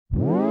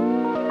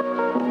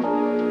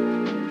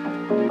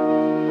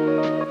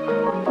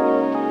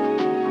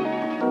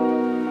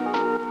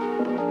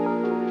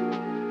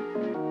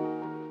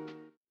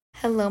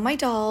Hello, my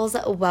dolls.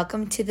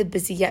 Welcome to the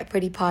Busy Yet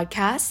Pretty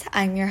podcast.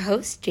 I'm your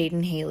host,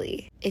 Jaden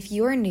Haley. If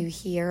you are new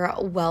here,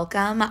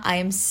 welcome. I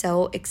am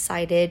so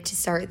excited to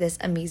start this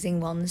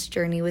amazing wellness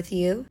journey with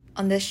you.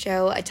 On this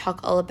show, I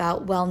talk all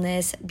about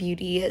wellness,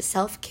 beauty,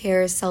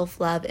 self-care,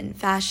 self-love, and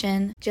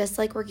fashion, just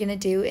like we're going to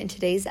do in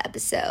today's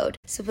episode.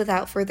 So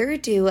without further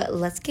ado,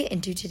 let's get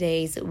into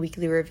today's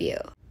weekly review.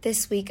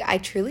 This week, I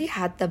truly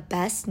had the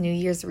best New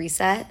Year's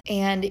reset,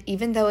 and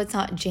even though it's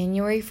not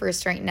January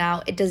 1st right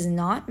now, it does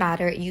not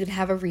matter. You can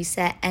have a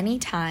reset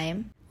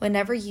anytime.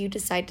 Whenever you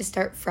decide to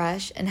start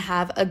fresh and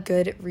have a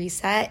good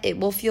reset, it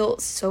will feel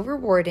so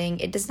rewarding.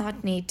 It does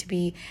not need to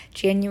be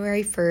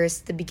January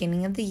 1st, the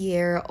beginning of the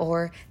year,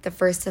 or the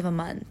first of a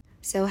month.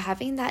 So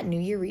having that New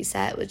Year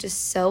reset was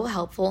just so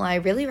helpful, and I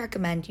really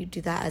recommend you do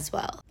that as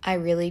well. I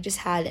really just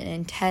had an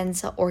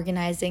intense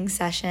organizing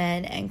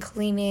session and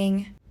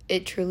cleaning.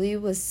 It truly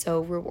was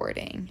so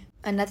rewarding.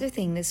 Another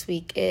thing this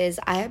week is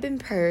I have been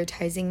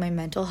prioritizing my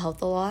mental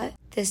health a lot.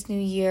 This new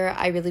year,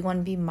 I really want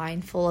to be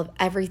mindful of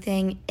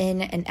everything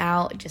in and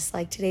out, just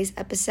like today's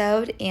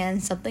episode.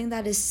 And something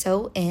that is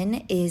so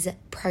in is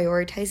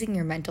prioritizing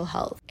your mental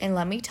health. And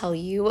let me tell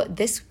you,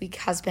 this week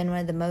has been one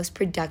of the most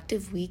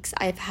productive weeks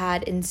I've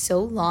had in so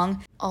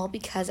long, all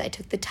because I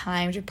took the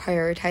time to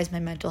prioritize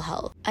my mental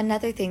health.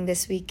 Another thing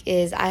this week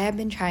is I have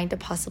been trying to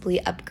possibly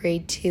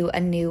upgrade to a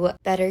new,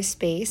 better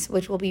space,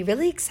 which will be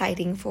really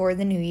exciting for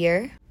the new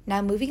year.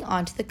 Now moving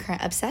on to the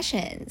current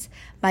obsessions.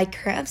 My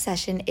current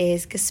obsession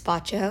is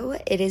gazpacho.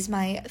 It is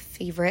my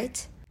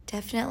favorite,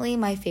 definitely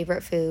my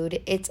favorite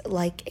food. It's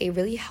like a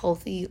really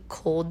healthy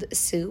cold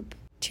soup.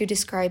 To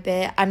describe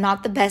it, I'm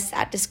not the best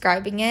at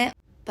describing it,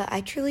 but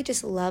I truly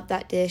just love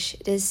that dish.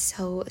 It is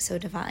so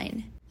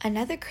divine.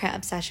 Another current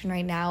obsession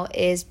right now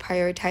is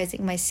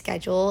prioritizing my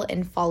schedule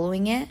and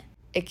following it.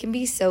 It can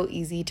be so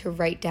easy to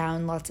write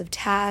down lots of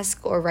tasks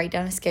or write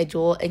down a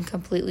schedule and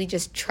completely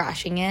just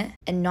trashing it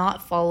and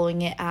not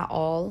following it at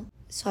all.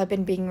 So I've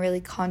been being really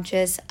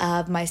conscious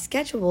of my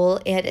schedule,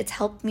 and it's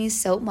helped me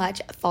so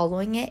much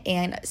following it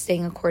and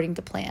staying according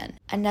to plan.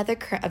 Another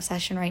current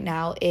obsession right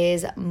now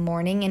is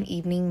morning and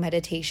evening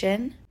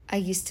meditation. I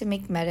used to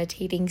make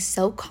meditating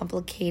so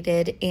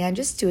complicated, and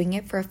just doing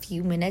it for a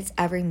few minutes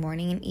every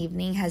morning and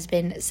evening has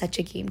been such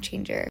a game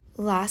changer.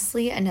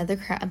 Lastly, another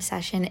current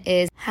obsession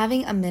is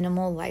having a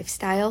minimal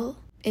lifestyle.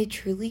 It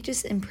truly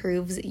just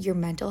improves your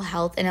mental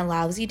health and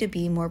allows you to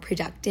be more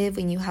productive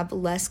when you have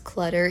less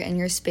clutter in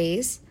your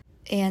space.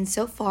 And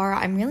so far,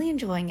 I'm really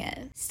enjoying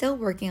it. Still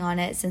working on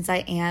it since I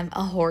am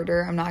a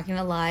hoarder. I'm not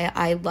gonna lie,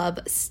 I love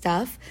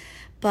stuff.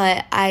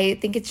 But I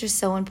think it's just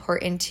so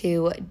important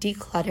to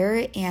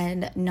declutter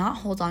and not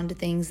hold on to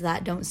things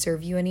that don't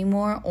serve you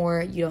anymore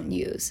or you don't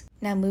use.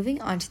 Now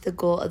moving on to the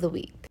goal of the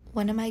week.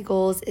 One of my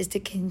goals is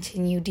to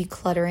continue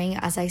decluttering.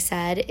 As I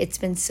said, it's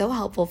been so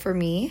helpful for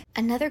me.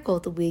 Another goal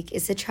of the week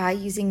is to try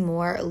using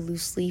more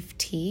loose leaf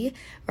tea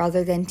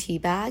rather than tea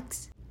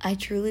bags. I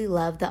truly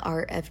love the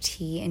art of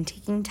tea and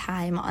taking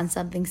time on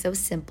something so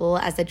simple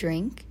as a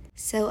drink.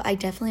 So I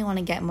definitely want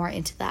to get more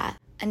into that.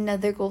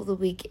 Another goal of the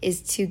week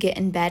is to get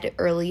in bed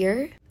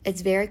earlier.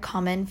 It's very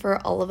common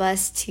for all of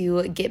us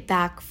to get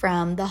back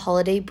from the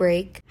holiday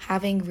break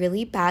having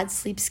really bad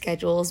sleep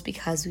schedules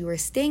because we were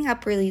staying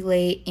up really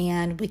late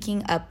and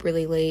waking up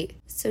really late.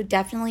 So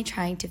definitely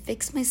trying to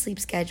fix my sleep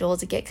schedule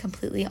to get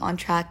completely on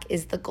track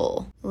is the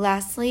goal.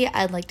 Lastly,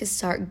 I'd like to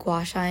start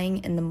gua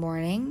shaing in the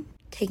morning.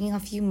 Taking a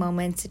few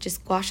moments to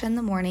just gua sha in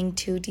the morning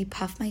to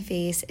depuff my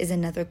face is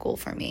another goal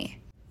for me.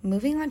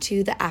 Moving on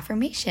to the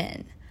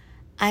affirmation.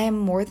 I am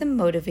more than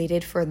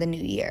motivated for the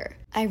new year.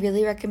 I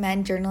really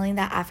recommend journaling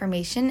that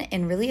affirmation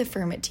and really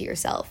affirm it to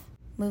yourself.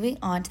 Moving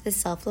on to the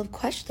self-love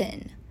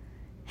question.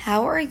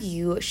 How are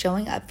you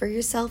showing up for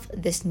yourself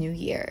this new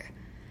year?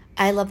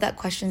 I love that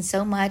question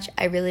so much.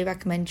 I really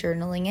recommend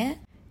journaling it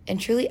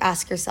and truly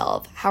ask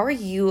yourself, how are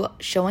you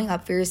showing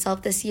up for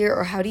yourself this year,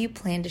 or how do you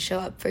plan to show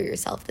up for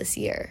yourself this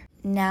year?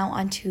 Now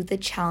on to the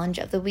challenge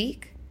of the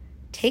week.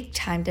 Take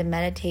time to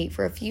meditate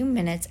for a few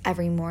minutes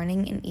every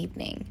morning and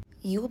evening.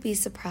 You will be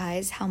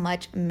surprised how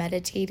much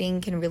meditating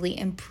can really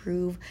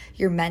improve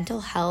your mental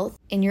health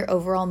and your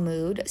overall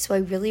mood, so I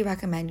really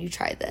recommend you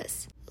try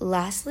this.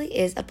 Lastly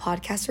is a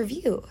podcast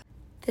review.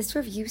 This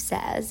review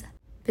says,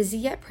 Busy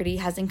Yet Pretty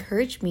has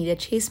encouraged me to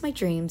chase my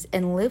dreams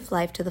and live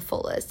life to the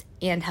fullest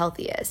and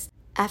healthiest.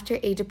 After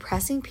a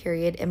depressing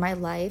period in my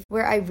life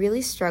where I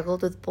really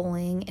struggled with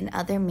bullying and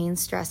other main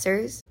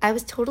stressors, I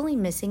was totally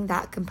missing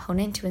that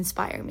component to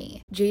inspire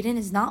me. Jaden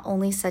is not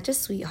only such a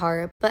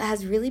sweetheart, but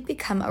has really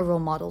become a role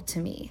model to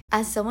me.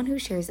 As someone who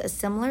shares a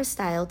similar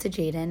style to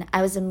Jaden,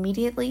 I was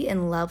immediately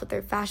in love with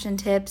her fashion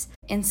tips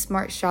and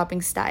smart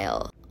shopping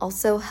style.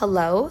 Also,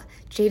 hello,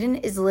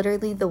 Jaden is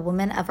literally the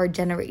woman of our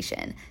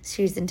generation.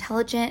 She's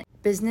intelligent,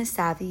 business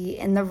savvy,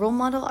 and the role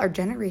model our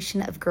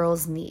generation of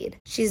girls need.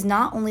 She's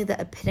not only the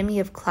epitome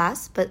of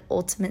class, but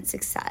ultimate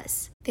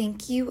success.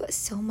 Thank you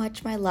so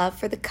much, my love,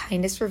 for the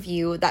kindest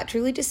review. That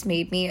truly just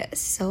made me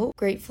so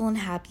grateful and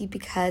happy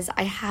because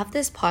I have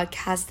this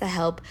podcast to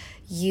help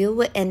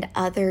you and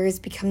others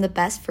become the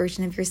best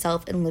version of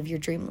yourself and live your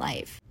dream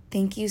life.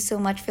 Thank you so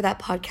much for that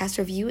podcast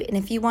review. And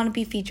if you want to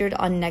be featured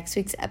on next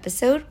week's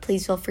episode,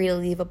 please feel free to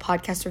leave a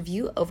podcast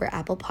review over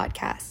Apple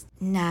Podcasts.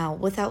 Now,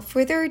 without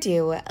further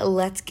ado,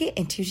 let's get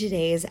into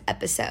today's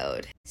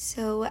episode.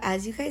 So,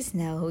 as you guys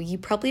know, you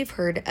probably have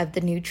heard of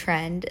the new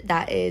trend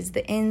that is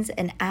the ins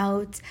and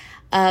outs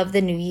of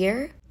the new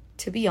year.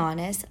 To be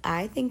honest,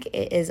 I think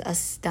it is a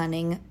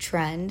stunning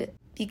trend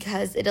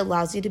because it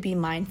allows you to be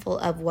mindful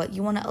of what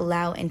you want to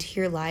allow into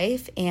your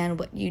life and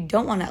what you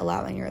don't want to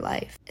allow in your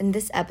life. In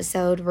this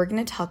episode, we're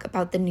going to talk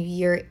about the new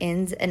year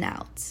ins and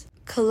outs.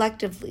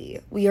 Collectively,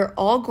 we are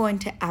all going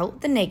to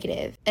out the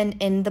negative and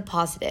in the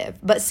positive,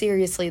 but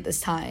seriously this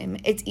time.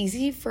 It's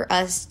easy for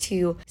us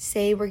to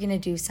say we're going to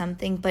do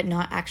something but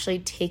not actually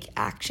take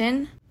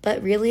action,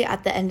 but really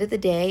at the end of the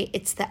day,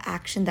 it's the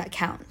action that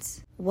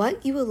counts.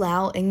 What you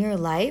allow in your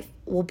life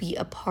will be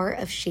a part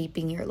of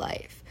shaping your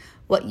life.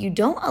 What you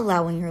don't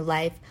allow in your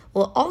life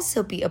will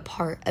also be a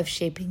part of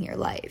shaping your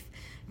life.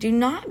 Do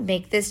not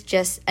make this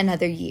just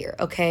another year,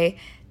 okay?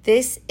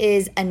 This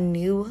is a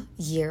new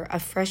year, a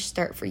fresh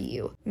start for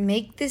you.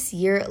 Make this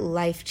year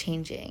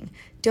life-changing.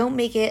 Don't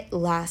make it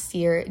last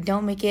year.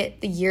 Don't make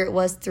it the year it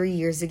was 3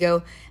 years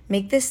ago.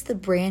 Make this the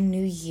brand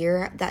new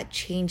year that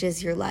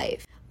changes your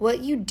life.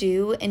 What you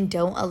do and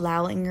don't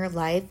allow in your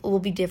life will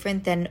be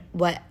different than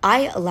what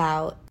I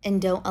allow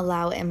and don't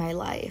allow in my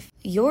life.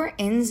 Your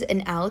ins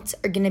and outs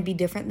are going to be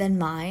different than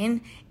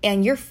mine,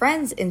 and your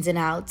friends' ins and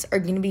outs are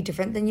going to be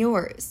different than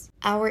yours.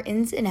 Our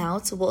ins and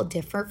outs will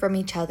differ from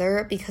each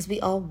other because we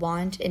all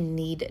want and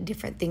need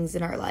different things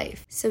in our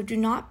life. So do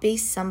not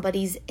base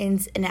somebody's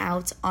ins and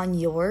outs on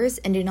yours,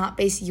 and do not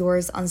base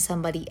yours on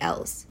somebody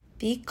else.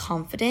 Be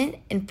confident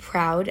and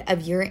proud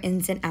of your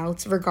ins and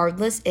outs,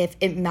 regardless if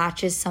it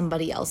matches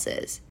somebody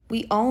else's.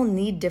 We all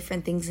need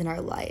different things in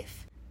our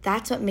life.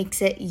 That's what makes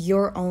it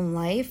your own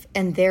life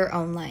and their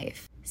own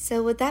life.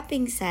 So with that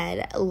being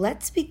said,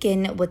 let's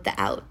begin with the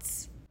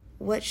outs.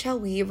 What shall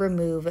we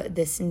remove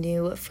this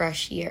new,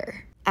 fresh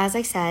year? As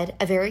I said,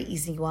 a very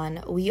easy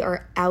one. We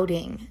are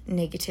outing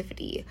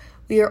negativity.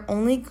 We are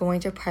only going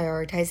to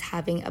prioritize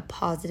having a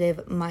positive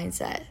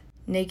mindset.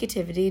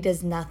 Negativity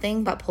does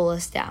nothing but pull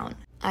us down.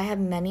 I have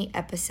many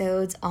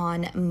episodes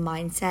on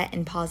mindset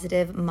and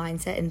positive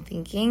mindset and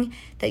thinking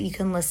that you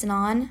can listen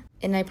on.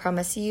 And I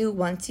promise you,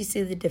 once you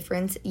see the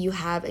difference you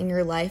have in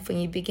your life when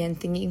you begin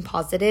thinking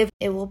positive,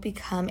 it will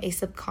become a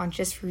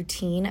subconscious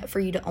routine for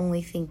you to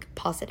only think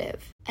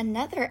positive.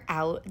 Another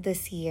out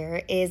this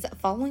year is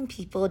following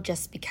people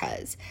just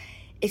because.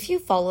 If you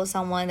follow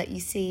someone that you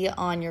see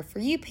on your For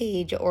You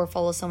page or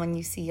follow someone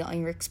you see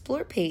on your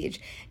Explore page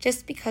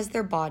just because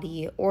their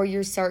body, or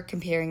you start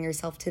comparing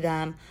yourself to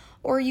them,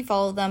 or you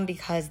follow them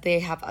because they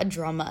have a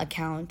drama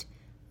account,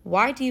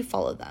 why do you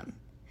follow them?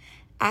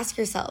 Ask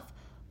yourself,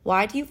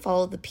 why do you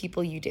follow the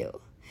people you do?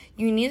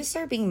 You need to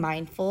start being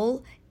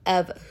mindful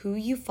of who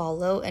you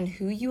follow and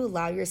who you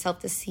allow yourself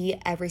to see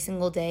every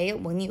single day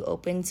when you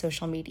open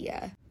social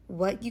media.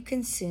 What you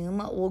consume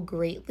will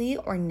greatly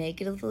or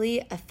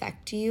negatively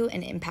affect you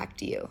and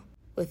impact you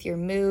with your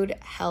mood,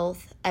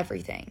 health,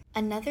 everything.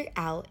 Another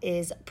out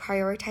is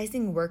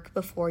prioritizing work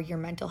before your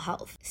mental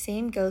health.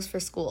 Same goes for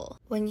school.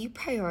 When you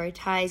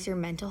prioritize your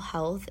mental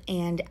health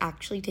and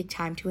actually take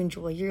time to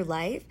enjoy your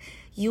life,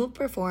 you will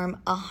perform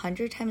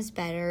 100 times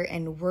better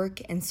in work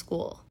and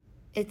school.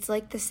 It's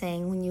like the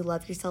saying, when you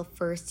love yourself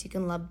first, you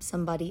can love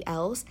somebody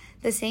else.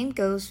 The same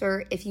goes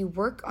for if you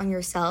work on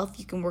yourself,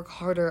 you can work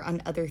harder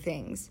on other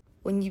things.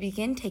 When you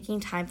begin taking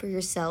time for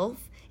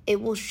yourself, it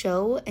will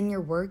show in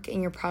your work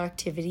and your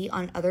productivity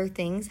on other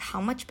things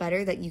how much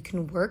better that you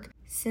can work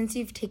since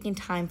you've taken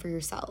time for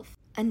yourself.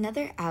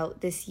 Another out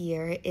this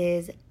year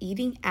is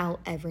eating out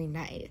every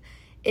night.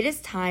 It is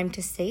time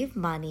to save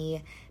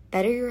money,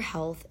 better your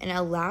health, and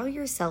allow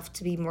yourself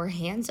to be more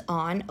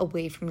hands-on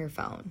away from your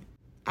phone.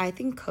 I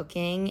think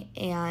cooking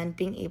and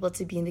being able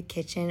to be in the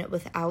kitchen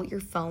without your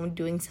phone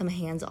doing some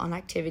hands-on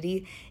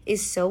activity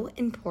is so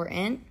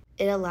important.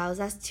 It allows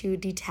us to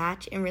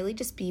detach and really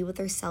just be with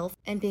ourselves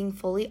and being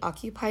fully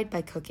occupied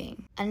by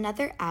cooking.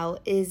 Another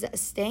out is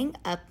staying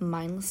up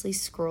mindlessly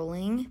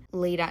scrolling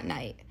late at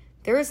night.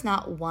 There is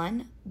not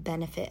one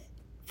benefit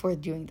for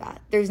doing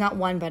that. There's not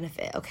one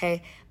benefit,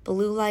 okay?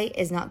 Blue light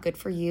is not good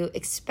for you,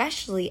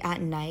 especially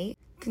at night.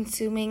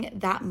 Consuming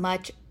that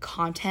much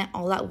content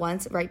all at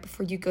once right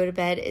before you go to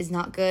bed is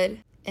not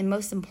good. And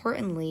most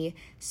importantly,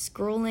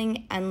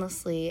 scrolling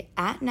endlessly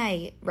at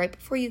night right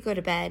before you go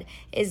to bed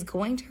is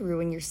going to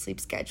ruin your sleep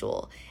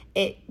schedule.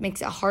 It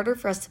makes it harder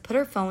for us to put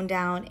our phone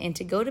down and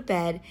to go to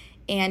bed,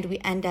 and we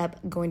end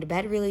up going to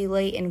bed really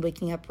late and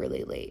waking up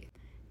really late.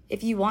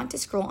 If you want to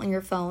scroll on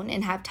your phone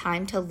and have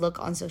time to look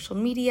on social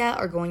media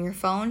or go on your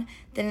phone,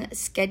 then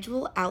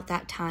schedule out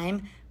that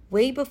time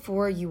way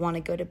before you want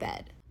to go to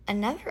bed.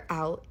 Another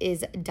out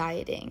is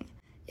dieting.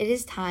 It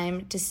is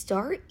time to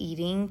start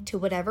eating to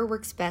whatever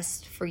works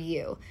best for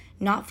you,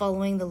 not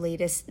following the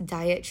latest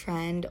diet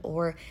trend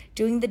or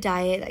doing the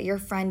diet that your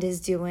friend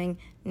is doing.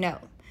 No,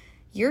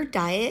 your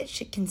diet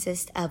should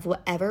consist of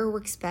whatever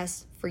works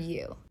best for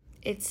you.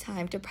 It's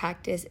time to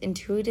practice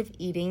intuitive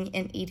eating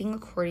and eating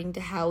according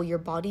to how your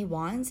body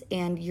wants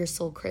and your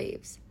soul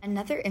craves.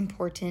 Another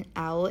important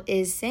out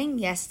is saying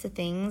yes to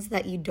things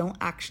that you don't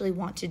actually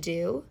want to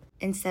do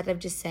instead of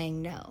just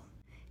saying no.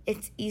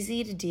 It's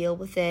easy to deal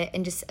with it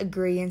and just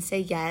agree and say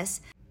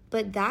yes,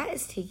 but that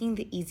is taking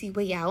the easy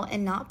way out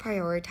and not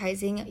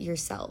prioritizing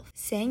yourself.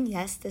 Saying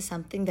yes to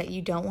something that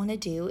you don't want to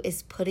do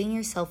is putting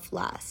yourself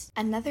last.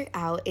 Another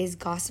out is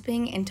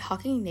gossiping and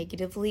talking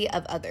negatively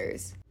of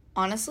others.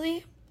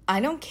 Honestly,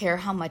 I don't care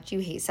how much you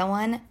hate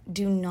someone,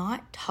 do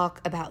not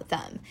talk about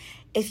them.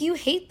 If you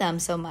hate them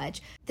so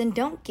much, then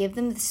don't give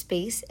them the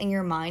space in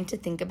your mind to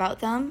think about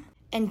them,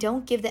 and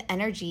don't give the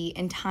energy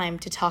and time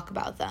to talk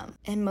about them.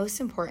 And most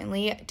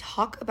importantly,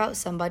 talk about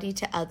somebody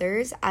to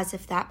others as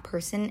if that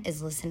person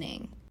is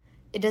listening.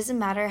 It doesn't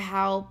matter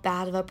how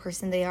bad of a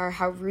person they are,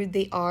 how rude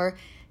they are,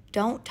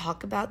 don't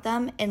talk about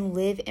them and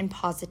live in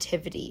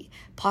positivity.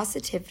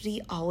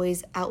 Positivity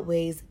always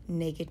outweighs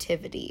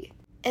negativity.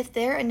 If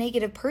they're a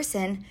negative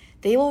person,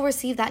 they will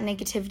receive that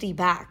negativity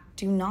back.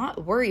 Do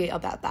not worry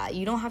about that.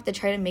 You don't have to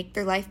try to make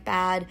their life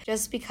bad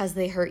just because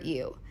they hurt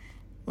you.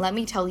 Let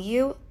me tell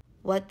you,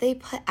 what they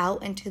put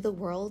out into the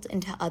world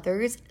and to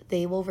others,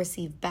 they will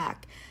receive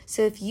back.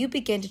 So if you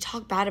begin to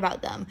talk bad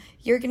about them,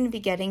 you're going to be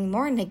getting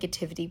more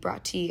negativity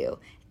brought to you.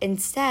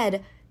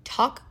 Instead,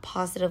 talk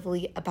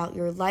positively about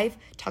your life,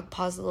 talk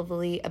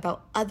positively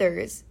about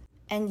others,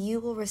 and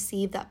you will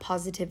receive that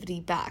positivity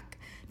back.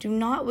 Do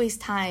not waste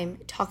time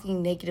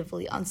talking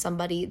negatively on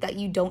somebody that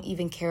you don't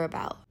even care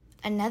about.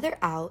 Another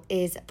out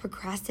is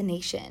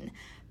procrastination.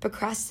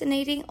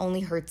 Procrastinating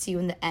only hurts you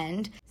in the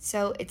end,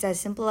 so it's as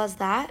simple as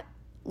that.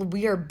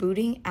 We are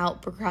booting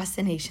out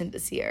procrastination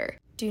this year.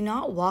 Do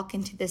not walk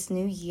into this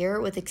new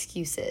year with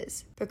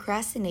excuses.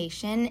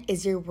 Procrastination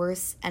is your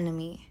worst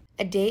enemy.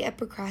 A day of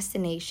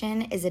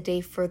procrastination is a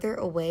day further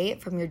away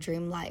from your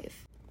dream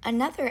life.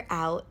 Another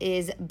out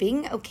is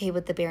being okay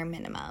with the bare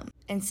minimum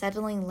and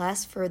settling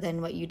less for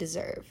than what you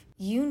deserve.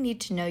 You need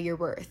to know your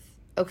worth,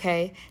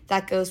 okay?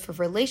 That goes for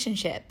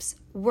relationships,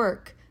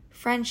 work,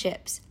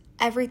 friendships,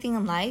 everything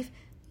in life.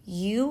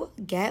 You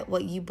get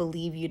what you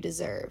believe you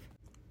deserve.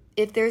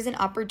 If there's an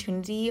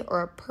opportunity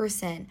or a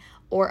person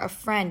or a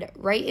friend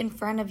right in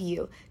front of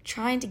you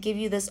trying to give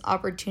you this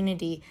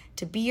opportunity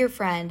to be your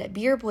friend,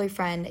 be your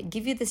boyfriend,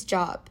 give you this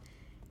job,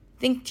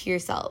 think to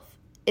yourself,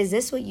 is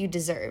this what you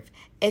deserve?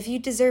 If you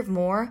deserve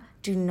more,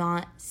 do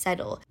not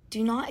settle.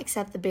 Do not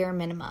accept the bare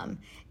minimum.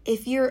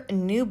 If your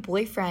new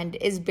boyfriend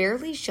is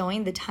barely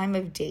showing the time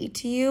of day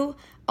to you,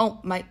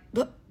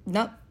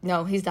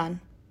 no, he's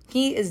done.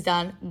 He is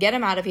done. Get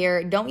him out of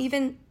here. Don't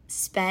even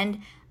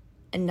spend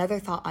another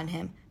thought on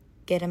him.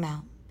 Get him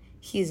out.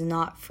 He is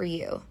not for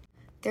you.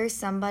 There's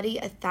somebody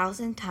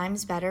 1,000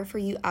 times better for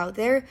you out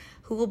there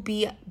who will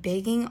be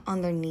begging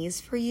on their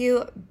knees for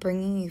you,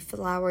 bringing you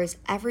flowers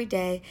every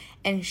day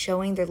and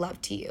showing their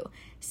love to you.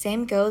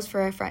 Same goes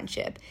for a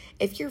friendship.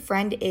 If your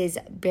friend is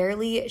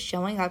barely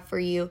showing up for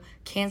you,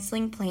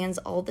 canceling plans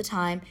all the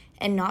time,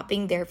 and not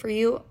being there for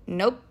you,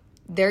 nope,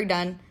 they're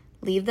done.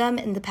 Leave them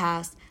in the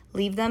past.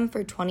 Leave them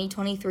for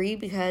 2023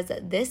 because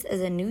this is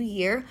a new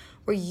year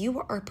where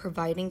you are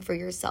providing for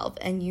yourself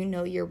and you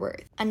know your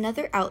worth.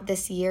 Another out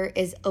this year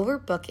is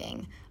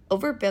overbooking.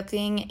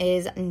 Overbooking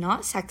is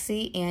not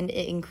sexy and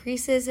it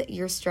increases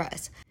your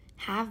stress.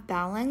 Have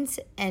balance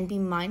and be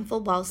mindful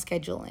while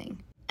scheduling.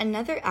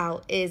 Another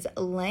out is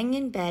laying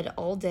in bed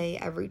all day,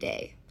 every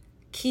day.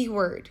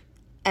 Keyword,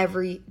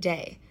 every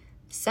day.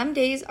 Some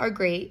days are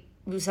great.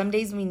 Some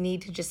days we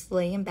need to just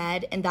lay in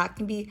bed, and that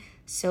can be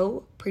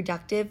so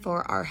productive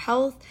for our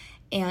health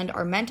and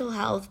our mental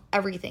health,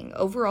 everything.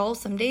 Overall,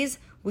 some days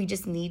we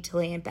just need to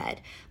lay in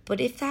bed. But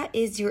if that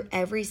is your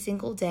every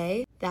single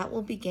day, that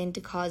will begin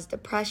to cause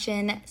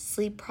depression,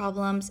 sleep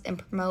problems, and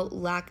promote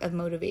lack of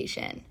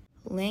motivation.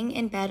 Laying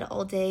in bed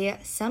all day,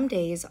 some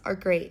days are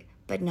great,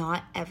 but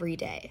not every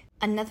day.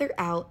 Another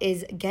out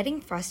is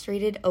getting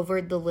frustrated over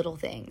the little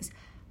things.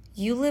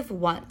 You live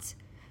once,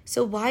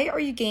 so why are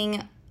you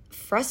getting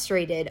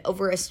frustrated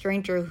over a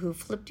stranger who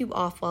flipped you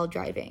off while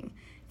driving?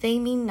 They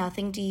mean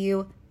nothing to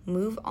you.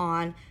 Move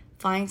on.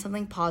 Find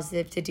something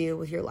positive to do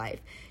with your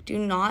life. Do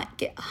not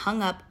get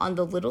hung up on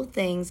the little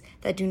things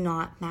that do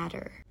not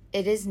matter.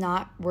 It is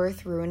not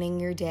worth ruining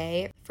your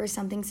day for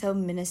something so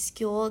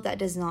minuscule that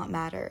does not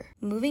matter.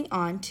 Moving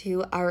on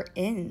to our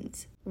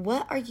ins.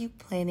 What are you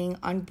planning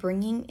on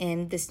bringing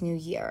in this new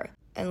year?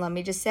 And let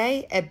me just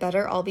say, it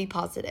better all be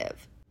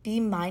positive. Be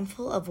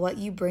mindful of what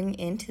you bring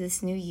into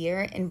this new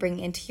year and bring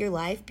into your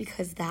life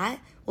because that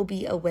will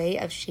be a way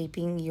of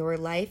shaping your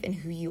life and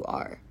who you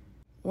are.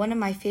 One of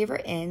my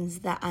favorite ends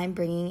that I'm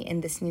bringing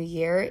in this new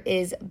year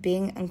is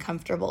being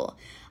uncomfortable.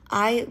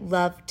 I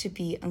love to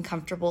be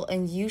uncomfortable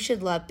and you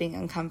should love being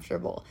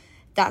uncomfortable.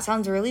 That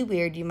sounds really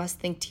weird. You must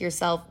think to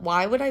yourself,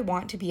 why would I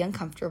want to be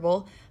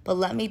uncomfortable? But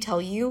let me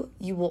tell you,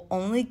 you will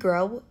only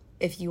grow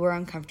if you are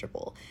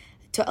uncomfortable.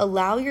 To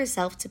allow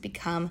yourself to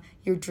become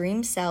your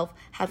dream self,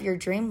 have your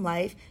dream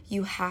life,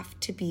 you have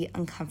to be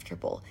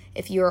uncomfortable.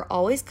 If you are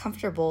always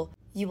comfortable,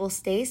 you will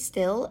stay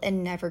still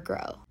and never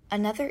grow.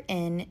 Another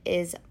N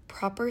is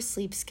proper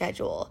sleep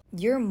schedule.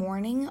 Your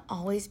morning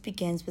always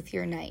begins with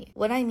your night.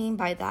 What I mean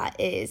by that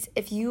is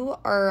if you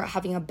are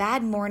having a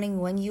bad morning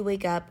when you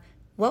wake up,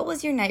 what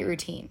was your night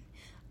routine?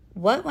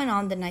 What went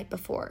on the night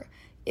before?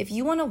 If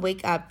you want to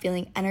wake up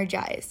feeling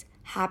energized,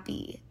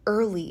 happy,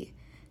 early,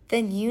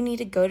 then you need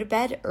to go to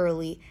bed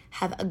early,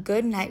 have a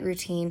good night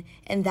routine,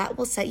 and that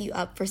will set you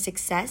up for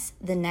success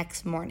the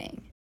next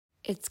morning.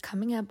 It's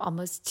coming up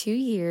almost 2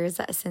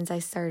 years since I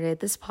started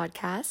this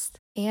podcast,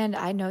 and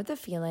I know the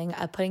feeling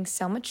of putting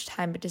so much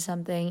time into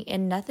something,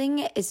 and nothing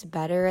is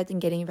better than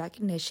getting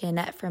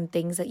recognition from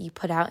things that you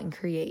put out and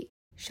create.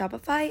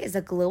 Shopify is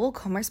a global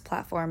commerce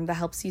platform that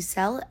helps you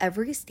sell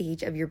every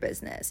stage of your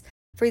business.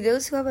 For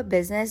those who have a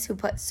business who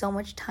put so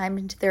much time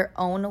into their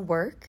own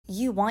work,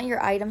 you want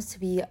your items to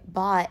be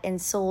bought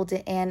and sold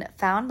and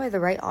found by the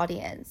right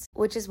audience,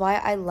 which is why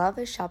I love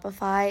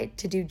Shopify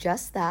to do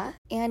just that.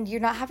 And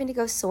you're not having to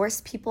go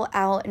source people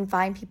out and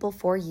find people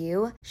for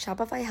you.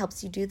 Shopify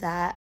helps you do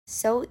that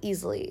so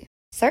easily.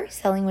 Start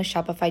selling with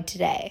Shopify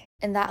today,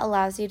 and that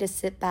allows you to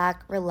sit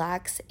back,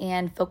 relax,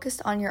 and focus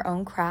on your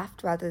own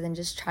craft rather than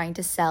just trying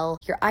to sell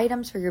your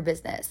items for your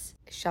business.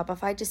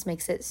 Shopify just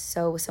makes it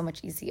so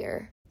much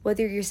easier.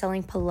 Whether you're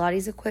selling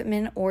Pilates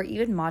equipment or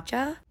even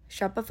matcha,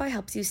 Shopify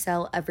helps you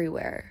sell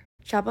everywhere.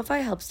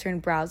 Shopify helps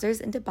turn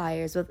browsers into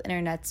buyers with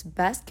internet's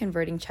best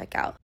converting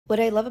checkout. What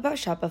I love about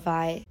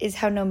Shopify is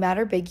how no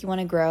matter big you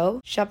want to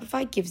grow,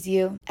 Shopify gives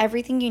you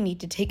everything you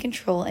need to take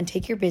control and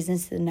take your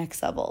business to the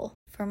next level.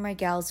 For my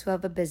gals who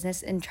have a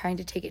business and trying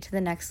to take it to the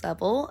next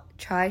level,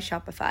 try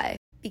Shopify.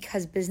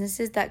 Because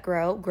businesses that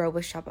grow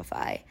with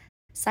Shopify.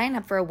 Sign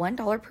up for a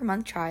 $1 per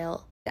month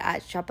trial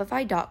at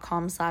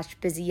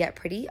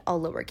shopify.com/busyyetpretty,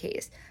 all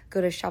lowercase.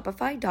 Go to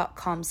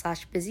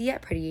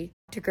shopify.com/busyyetpretty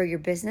to grow your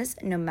business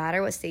no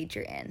matter what stage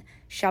you're in.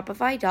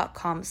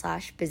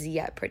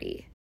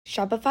 Shopify.com/busyyetpretty.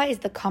 Shopify is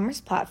the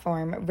commerce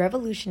platform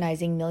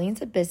revolutionizing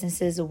millions of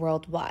businesses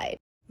worldwide.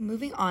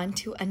 Moving on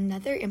to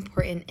another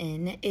important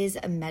N is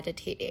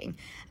meditating.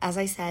 As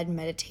I said,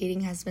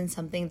 meditating has been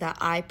something that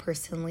I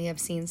personally have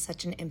seen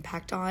such an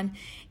impact on,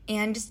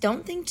 and just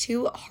don't think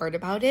too hard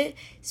about it.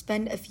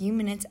 Spend a few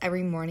minutes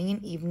every morning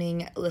and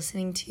evening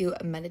listening to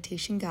a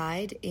meditation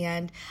guide,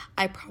 and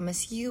I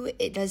promise you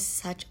it does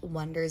such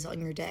wonders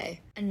on your day.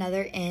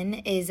 Another N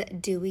is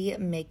dewy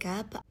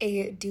makeup.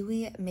 A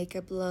dewy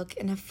makeup look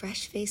and a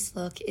fresh face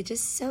look, it's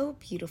just so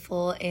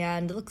beautiful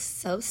and looks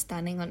so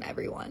stunning on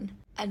everyone.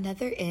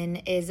 Another N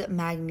is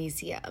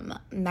magnesium.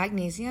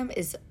 Magnesium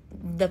is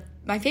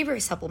my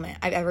favorite supplement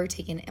I've ever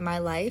taken in my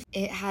life.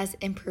 It has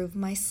improved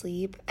my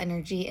sleep,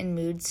 energy, and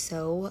mood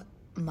so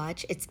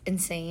much. It's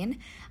insane.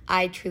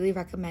 I truly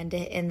recommend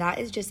it, and that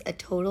is just a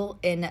total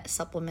N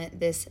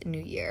supplement this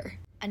new year.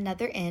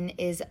 Another N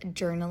is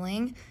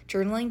journaling.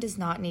 Journaling does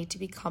not need to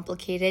be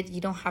complicated.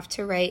 You don't have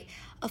to write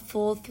a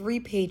full 3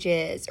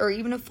 pages or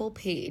even a full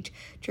page.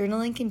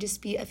 Journaling can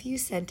just be a few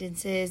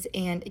sentences,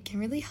 and it can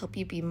really help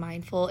you be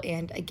mindful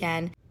and,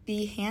 again,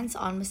 be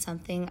hands-on with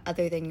something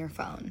other than your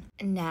phone.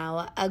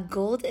 Now, a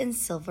gold and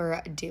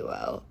silver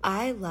duo.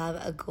 I love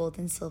a gold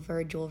and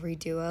silver jewelry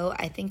duo.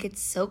 I think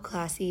it's so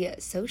classy,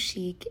 so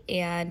chic,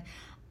 and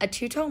a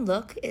two-tone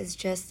look is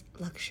just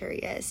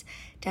luxurious.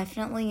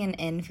 Definitely an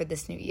N for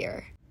this new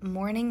year.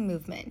 Morning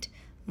movement.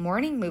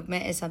 Morning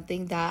movement is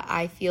something that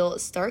I feel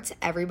starts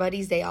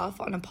everybody's day off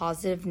on a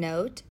positive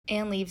note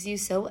and leaves you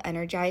so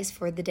energized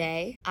for the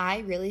day. I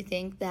really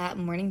think that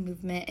morning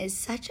movement is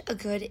such a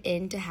good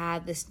N to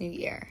have this new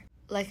year.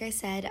 Like I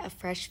said, a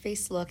fresh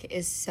face look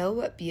is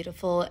so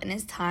beautiful, and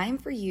it's time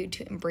for you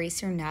to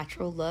embrace your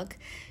natural look.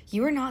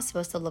 You are not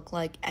supposed to look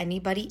like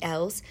anybody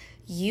else.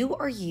 You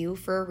are you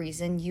for a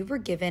reason. You were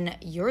given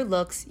your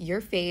looks,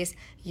 your face,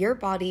 your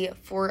body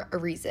for a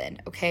reason,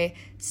 okay?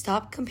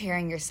 Stop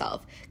comparing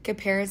yourself.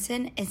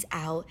 Comparison is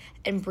out.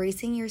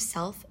 Embracing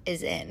yourself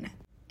is in.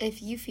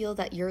 If you feel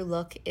that your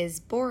look is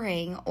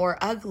boring or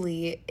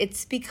ugly,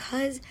 it's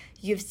because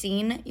you've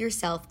seen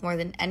yourself more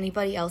than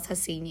anybody else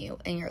has seen you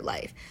in your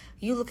life.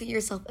 You look at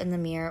yourself in the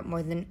mirror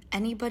more than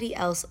anybody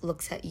else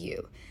looks at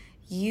you.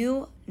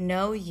 You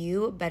know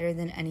you better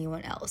than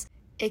anyone else.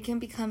 It can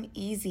become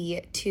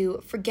easy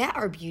to forget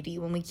our beauty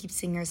when we keep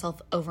seeing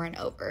ourselves over and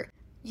over.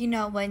 You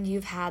know, when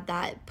you've had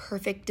that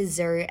perfect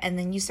dessert and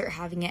then you start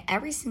having it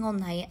every single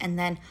night and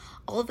then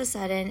all of a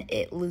sudden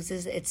it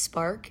loses its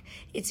spark,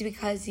 it's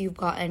because you've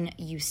gotten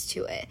used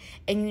to it.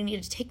 And you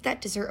need to take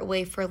that dessert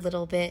away for a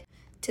little bit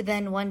to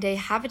then one day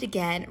have it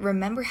again,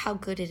 remember how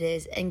good it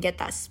is, and get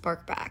that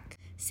spark back.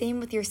 Same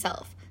with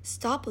yourself.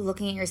 Stop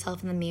looking at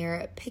yourself in the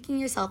mirror, picking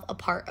yourself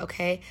apart,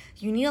 okay?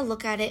 You need to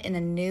look at it in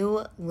a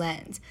new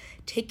lens.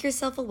 Take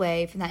yourself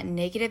away from that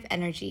negative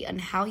energy on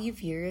how you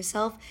view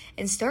yourself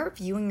and start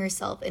viewing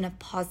yourself in a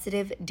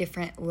positive,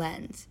 different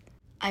lens.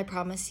 I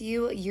promise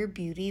you, your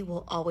beauty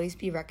will always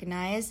be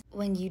recognized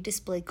when you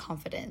display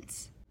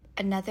confidence.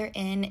 Another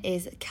N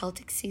is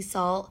Celtic sea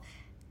salt.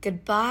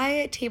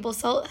 Goodbye, table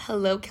salt.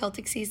 Hello,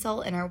 Celtic sea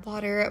salt in our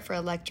water for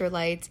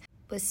electrolytes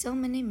with so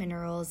many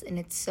minerals, and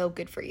it's so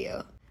good for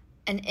you.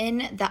 An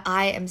N that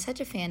I am such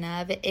a fan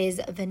of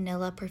is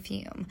vanilla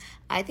perfume.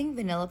 I think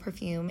vanilla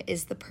perfume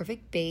is the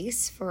perfect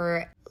base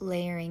for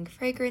layering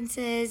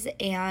fragrances,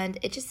 and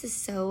it just is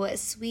so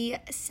sweet,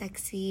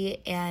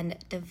 sexy, and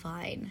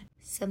divine.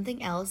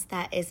 Something else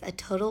that is a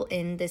total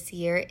N this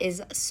year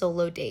is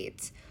solo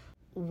dates.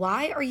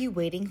 Why are you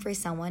waiting for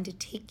someone to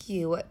take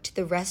you to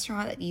the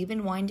restaurant that you've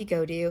been wanting to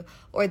go to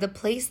or the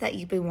place that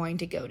you've been wanting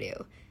to go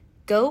to?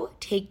 Go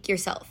take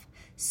yourself.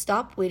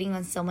 Stop waiting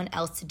on someone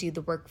else to do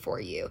the work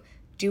for you.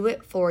 Do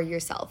it for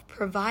yourself.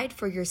 Provide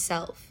for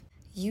yourself.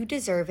 You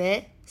deserve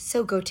it,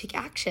 so go take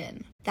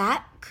action.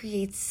 That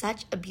creates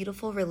such a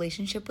beautiful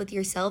relationship with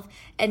yourself,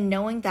 and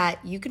knowing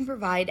that you can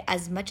provide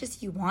as much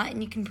as you want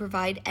and you can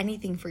provide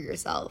anything for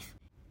yourself.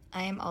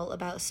 I am all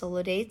about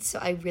solo dates, so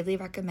I really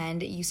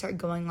recommend you start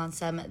going on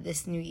some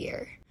this new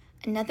year.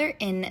 Another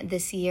N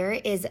this year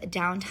is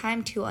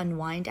downtime to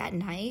unwind at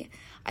night.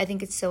 I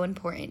think it's so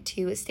important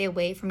to stay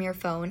away from your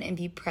phone and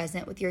be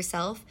present with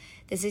yourself.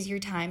 This is your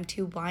time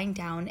to wind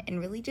down and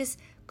really just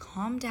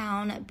calm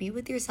down, be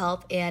with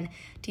yourself, and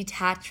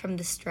detach from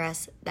the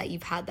stress that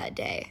you've had that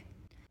day.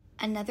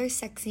 Another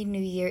sexy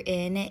new year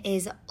in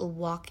is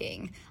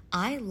walking.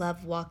 I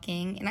love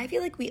walking, and I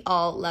feel like we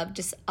all love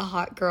just a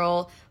hot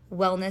girl,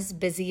 wellness,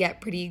 busy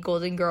yet pretty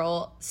golden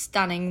girl,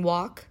 stunning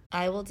walk.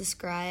 I will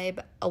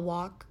describe a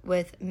walk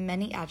with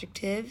many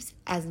adjectives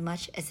as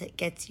much as it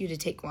gets you to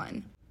take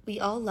one. We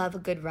all love a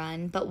good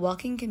run, but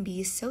walking can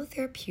be so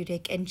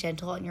therapeutic and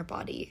gentle on your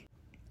body.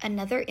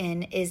 Another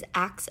N is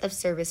acts of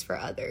service for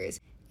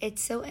others.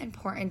 It's so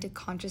important to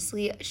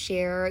consciously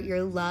share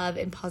your love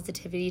and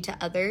positivity to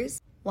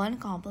others. One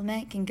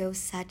compliment can go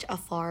such a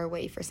far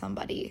way for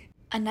somebody.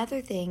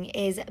 Another thing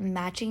is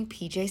matching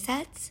PJ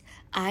sets.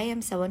 I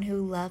am someone who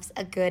loves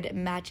a good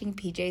matching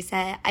PJ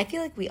set. I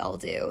feel like we all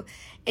do.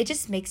 It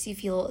just makes you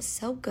feel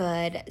so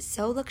good,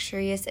 so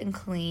luxurious and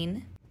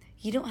clean.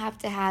 You don't have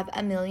to have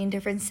a million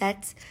different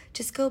sets.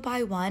 Just go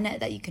buy one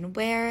that you can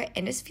wear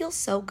and just feel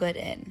so good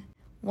in.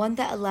 One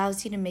that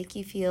allows you to make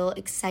you feel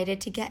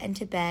excited to get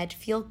into bed,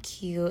 feel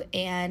cute,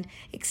 and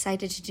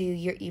excited to do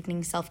your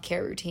evening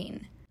self-care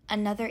routine.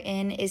 Another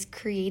N is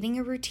creating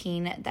a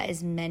routine that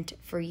is meant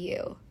for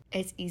you.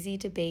 It's easy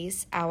to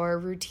base our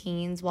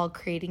routines while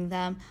creating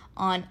them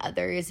on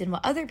others and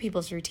what other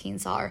people's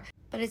routines are.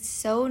 But it's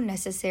so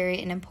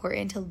necessary and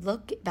important to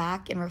look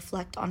back and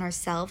reflect on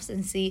ourselves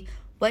and see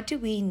what do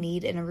we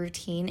need in a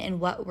routine and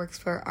what works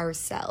for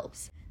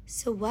ourselves.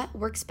 So what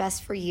works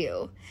best for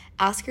you?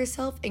 Ask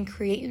yourself and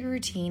create your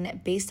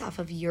routine based off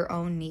of your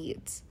own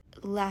needs.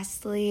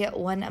 Lastly,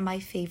 one of my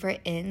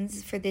favorite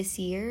ends for this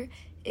year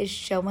is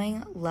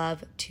showing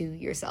love to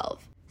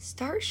yourself.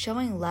 Start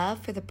showing love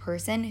for the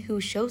person who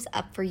shows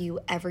up for you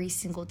every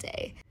single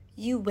day.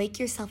 You wake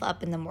yourself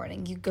up in the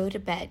morning, you go to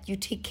bed, you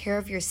take care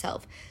of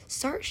yourself.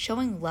 Start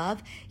showing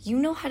love. You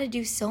know how to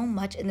do so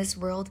much in this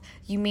world.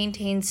 You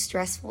maintain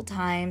stressful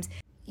times.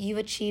 You've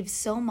achieved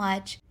so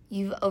much.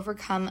 You've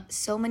overcome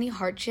so many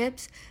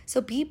hardships. So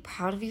be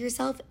proud of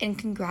yourself and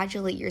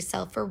congratulate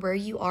yourself for where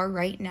you are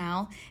right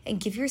now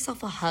and give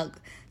yourself a hug.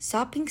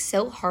 Stop being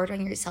so hard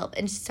on yourself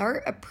and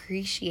start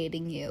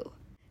appreciating you.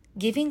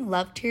 Giving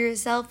love to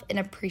yourself and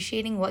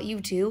appreciating what you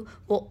do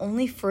will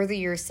only further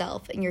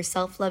yourself in your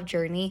self-love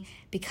journey,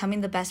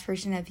 becoming the best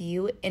version of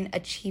you and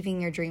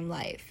achieving your dream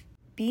life.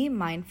 Be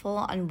mindful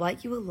on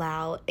what you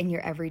allow in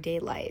your everyday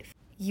life.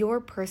 Your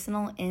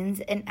personal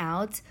ins and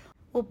outs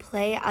will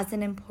play as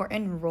an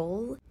important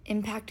role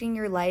impacting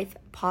your life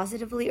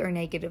positively or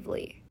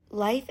negatively.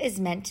 Life is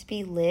meant to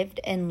be lived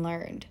and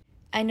learned.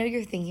 I know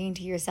you're thinking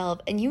to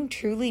yourself, and you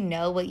truly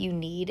know what you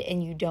need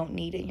and you don't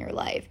need in your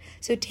life.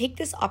 So take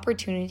this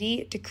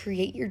opportunity to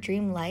create your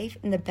dream life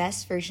and the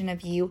best version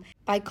of you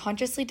by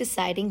consciously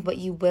deciding what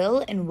you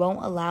will and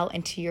won't allow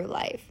into your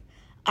life.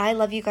 I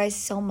love you guys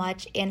so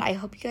much, and I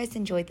hope you guys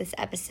enjoyed this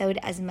episode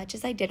as much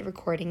as I did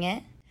recording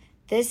it.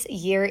 This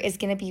year is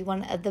going to be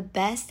one of the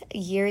best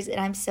years,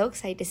 and I'm so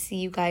excited to see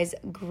you guys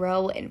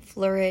grow and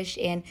flourish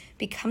and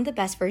become the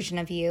best version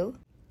of you.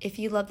 If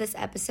you love this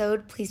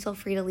episode, please feel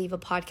free to leave a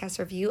podcast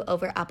review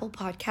over Apple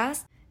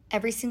Podcasts.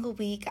 Every single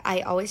week, I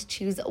always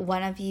choose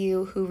one of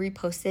you who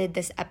reposted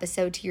this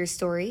episode to your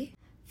story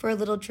for a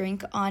little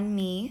drink on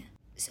me.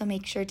 So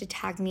make sure to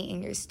tag me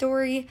in your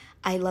story.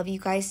 I love you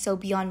guys so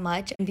beyond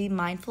much, and be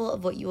mindful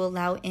of what you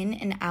allow in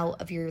and out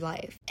of your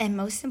life. And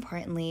most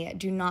importantly,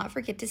 do not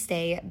forget to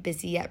stay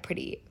busy yet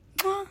pretty.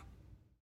 Mwah!